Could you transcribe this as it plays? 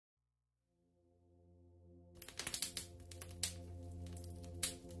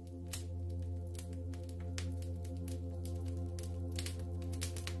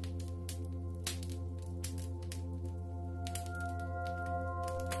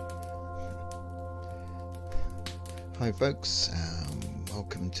Hi folks,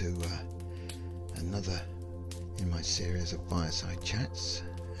 welcome to another in my series of Fireside chats,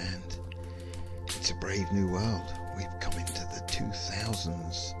 and it's a brave new world. We've come into the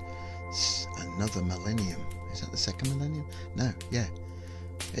 2000s, it's another millennium. Is that the second millennium? No, yeah,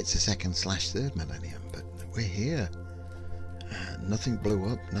 it's the second/third millennium, but we're here. Nothing blew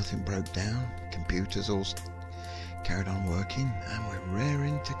up, nothing broke down, computers all carried on working, and we're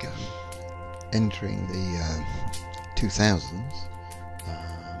raring to go. Entering the 2000s,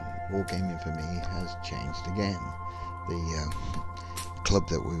 wargaming for me has changed again. The club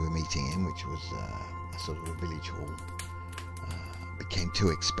that we were meeting in, which was a sort of a village hall, became too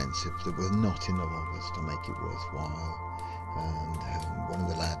expensive. There were not enough of us to make it worthwhile, and one of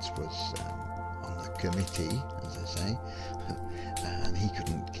the lads was on the committee, as I say, and he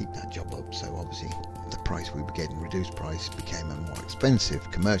couldn't keep that job up, so obviously the price we were getting, reduced price, became a more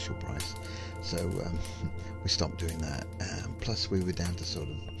expensive commercial price. So we stopped doing that. Plus we were down to sort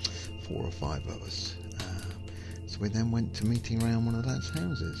of 4 or 5 of us. So we then went to meeting around one of the lads'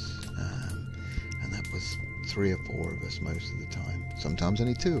 houses, and that was 3 or 4 of us most of the time. Sometimes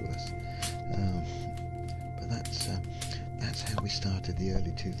only 2 of us. But that's how we started the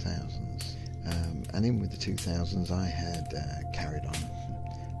early 2000s. And in with the 2000s, I had carried on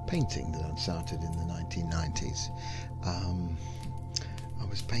painting that I'd started in the 1990s. I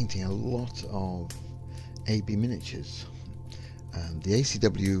was painting a lot of AB miniatures. The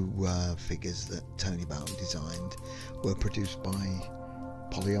ACW figures that Tony Barton designed were produced by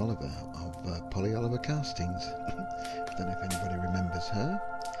Polly Oliver of Polly Oliver Castings. I don't know if anybody remembers her.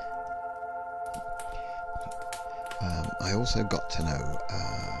 I also got to know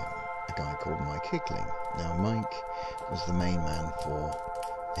a guy called Mike Hickling. Now Mike was the main man for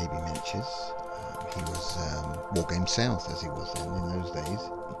AB miniatures. He was Wargames South, as he was then in those days,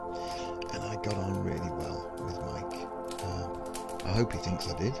 and I got on really well with Mike. I hope he thinks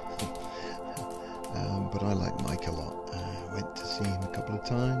I did. But I like Mike a lot. I went to see him a couple of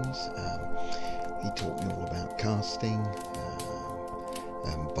times. He taught me all about casting,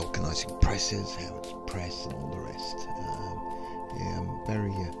 vulcanizing presses, how it's pressed, and all the rest.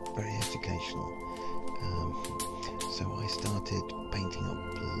 Very educational. So I started painting up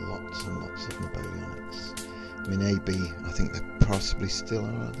lots and lots of Napoleonics. I mean, AB, I think they possibly still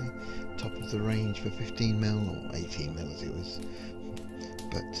are at the top of the range for 15mm or 18mm as it was.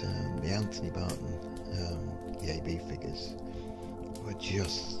 But the Anthony Barton, the AB figures were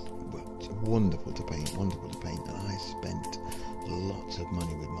just wonderful to paint, and I spent lots of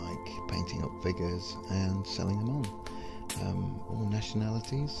money with Mike painting up figures and selling them on. All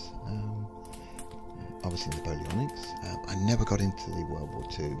nationalities. Obviously Napoleonics. I never got into the World War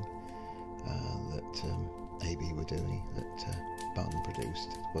II that AB were doing, that Barton produced.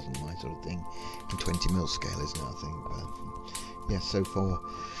 It wasn't my sort of thing. In 20mm scale, isn't it, I think? Yeah, so for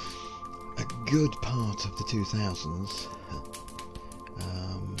a good part of the 2000s,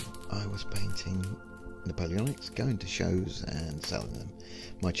 I was painting Napoleonics, going to shows and selling them.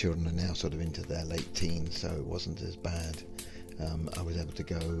 My children are now sort of into their late teens, so it wasn't as bad. I was able to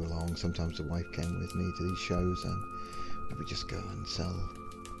go along. Sometimes the wife came with me to these shows, and we would just go and sell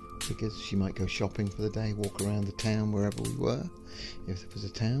figures. She might go shopping for the day, walk around the town wherever we were, if there was a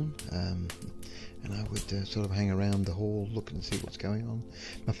town, and I would sort of hang around the hall looking to see what's going on.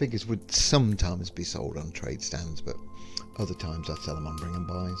 My figures would sometimes be sold on trade stands, but other times I'd sell them on bring and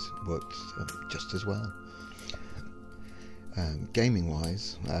buys. Worked just as well. Gaming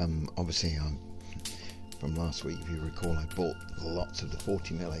wise, obviously from last week, if you recall, I bought lots of the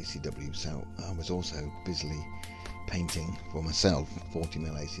 40mm ACW, so I was also busily painting for myself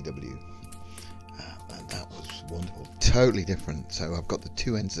 40mm ACW, and that was wonderful. Totally different. So I've got the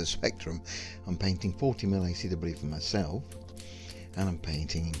two ends of the spectrum. I'm painting 40mm ACW for myself, and I'm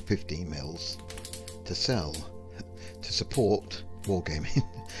painting 15mm to sell, to support wargaming.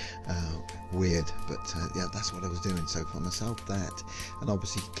 Weird, but yeah, that's what I was doing. So for myself, that, and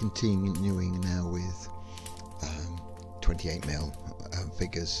obviously continuing now with 28mm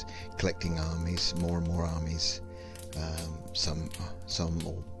figures, collecting armies, more and more armies. Some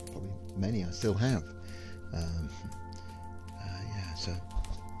or probably many I still have. Yeah, so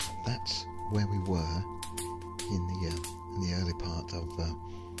that's where we were in the early part of the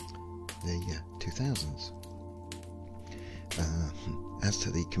 2000s. As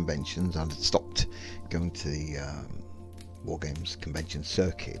to the conventions, I had stopped going to the Wargames convention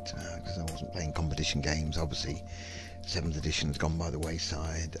circuit because I wasn't playing competition games. Obviously 7th edition has gone by the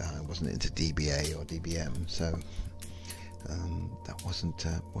wayside. I wasn't into DBA or DBM, so that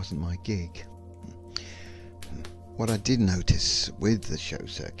wasn't my gig. What I did notice with the show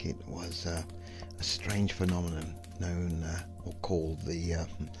circuit was a strange phenomenon known or called the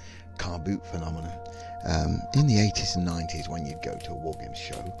car boot phenomenon. In the 80s and 90s, when you'd go to a Wargames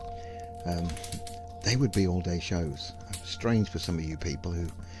show, they would be all-day shows. Strange for some of you people who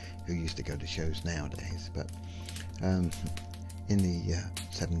used to go to shows nowadays, but in the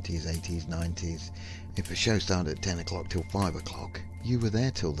 70s, 80s, 90s, if a show started at 10 o'clock till 5 o'clock, you were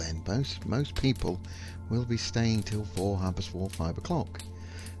there till then. Most people will be staying till 4, 4:30, 5 o'clock,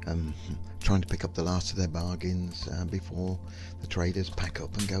 trying to pick up the last of their bargains before the traders pack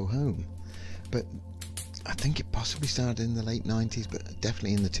up and go home. But I think it possibly started in the late 90s, but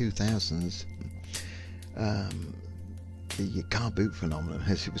definitely in the 2000s. The car boot phenomenon,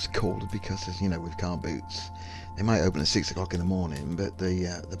 as it was called, because, as you know, with car boots, they might open at 6 o'clock in the morning, but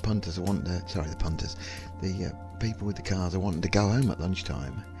the punters are wanting to, the people with the cars are wanting to go home at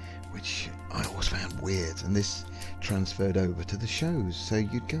lunchtime, which I always found weird. And this transferred over to the shows. So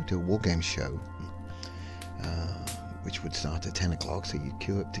you'd go to a Wargame show, which would start at 10 o'clock, so you'd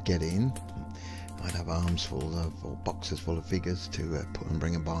queue up to get in. I'd have arms full of, or boxes full of figures to put and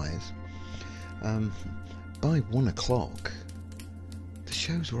bring and buys. By 1 o'clock, the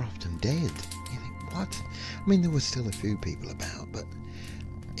shows were often dead. You think, what? I mean, there was still a few people about, but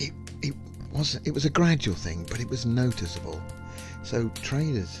it was a gradual thing, but it was noticeable. So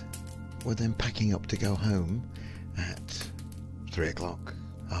traders were then packing up to go home at 3 o'clock,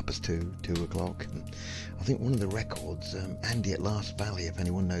 2:30, 2 o'clock. I think one of the records, Andy at Last Valley, if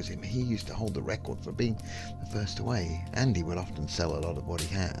anyone knows him, he used to hold the record for being the first away. Andy would often sell a lot of what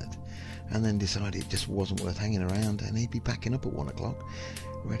he had, and then decide it just wasn't worth hanging around, and he'd be packing up at 1 o'clock,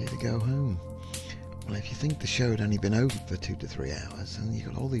 ready to go home. Well, if you think the show had only been over for 2 to 3 hours, and you've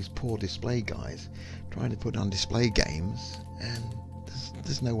got all these poor display guys trying to put on display games, and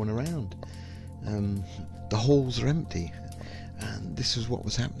there's no one around. The halls are empty, and this is what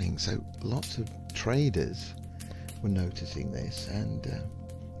was happening. So lots of traders were noticing this, and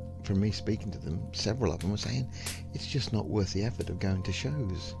from me speaking to them, several of them were saying it's just not worth the effort of going to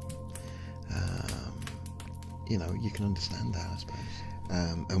shows. You know, you can understand that, I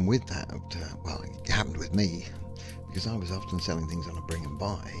suppose. And with that, well, it happened with me, because I was often selling things on a bring and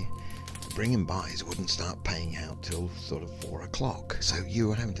buy. The bring and buys wouldn't start paying out till sort of 4 o'clock, so you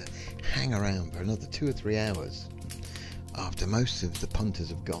were having to hang around for another 2 or 3 hours after most of the punters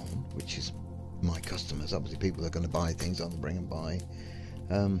have gone, which is my customers, obviously people that are going to buy things on the bring and buy.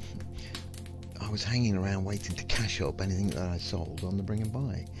 I was hanging around waiting to cash up anything that I sold on the bring and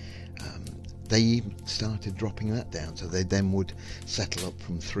buy. They even started dropping that down, so they then would settle up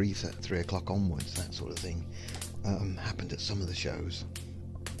from 3 o'clock onwards. That sort of thing happened at some of the shows.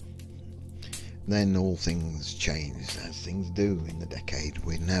 Then all things changed, as things do in the decade.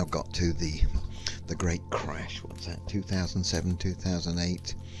 We've now got to the great crash. What's that? 2007,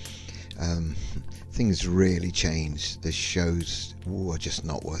 2008. Things really changed. The shows were just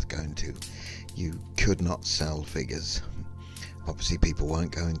not worth going to. You could not sell figures. Obviously people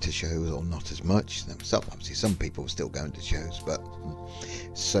weren't going to shows, or not as much. Obviously some people were still going to shows, but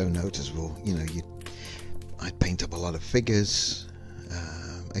so noticeable. You know, I'd paint up a lot of figures.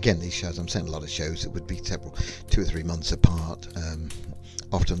 Again, these shows, I'm saying a lot of shows that would be 2 or 3 months apart.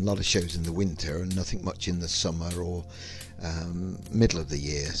 Often a lot of shows in the winter and nothing much in the summer or middle of the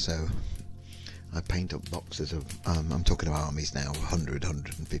year. So I paint up boxes of, I'm talking of armies now, 100,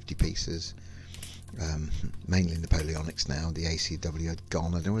 150 pieces. Mainly Napoleonics now. The ACW had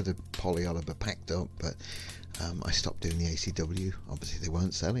gone. I don't know whether Polyoliver packed up, but I stopped doing the ACW. Obviously they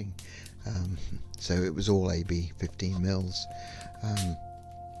weren't selling, so it was all AB 15 mils,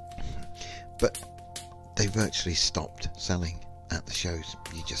 but they virtually stopped selling at the shows.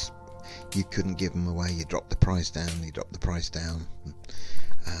 You couldn't give them away. You dropped the price down.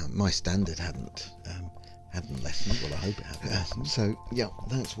 My standard hadn't lessened. Well, I hope it hadn't lessened. So yeah,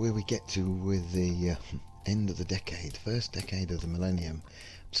 that's where we get to with the end of the decade, first decade of the millennium.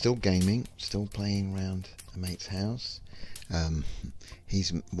 Still gaming, still playing around a mate's house.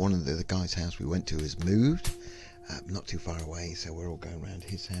 He's one of the guy's house we went to has moved, not too far away, so we're all going around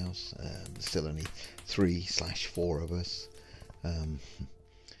his house. There's still only 3/4 of us.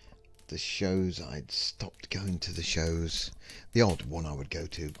 The shows, I'd stopped going to the shows. The odd one I would go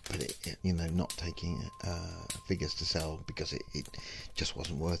to, but you know, not taking figures to sell because it just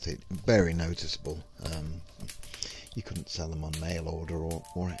wasn't worth it. Very noticeable. You couldn't sell them on mail order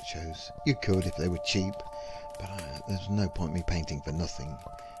or at shows. You could if they were cheap, but there's no point me painting for nothing.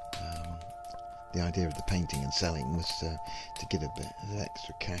 The idea of the painting and selling was to get a bit of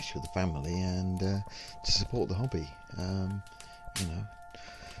extra cash for the family and to support the hobby. You know,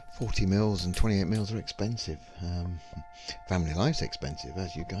 40 mils and 28 mils are expensive. Family life's expensive,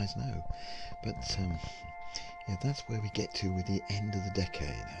 as you guys know. But yeah, that's where we get to with the end of the decade,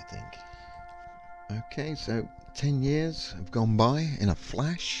 I think. Okay, so 10 years have gone by in a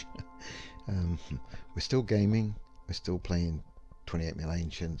flash. We're still gaming. We're still playing 28mm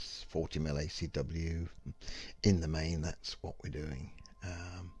Ancients, 40mm ACW. In the main, that's what we're doing.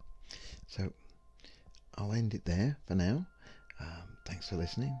 So I'll end it there for now. Thanks for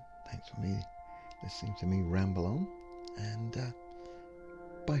listening. Thanks for listening to me ramble on. And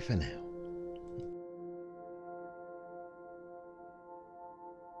bye for now.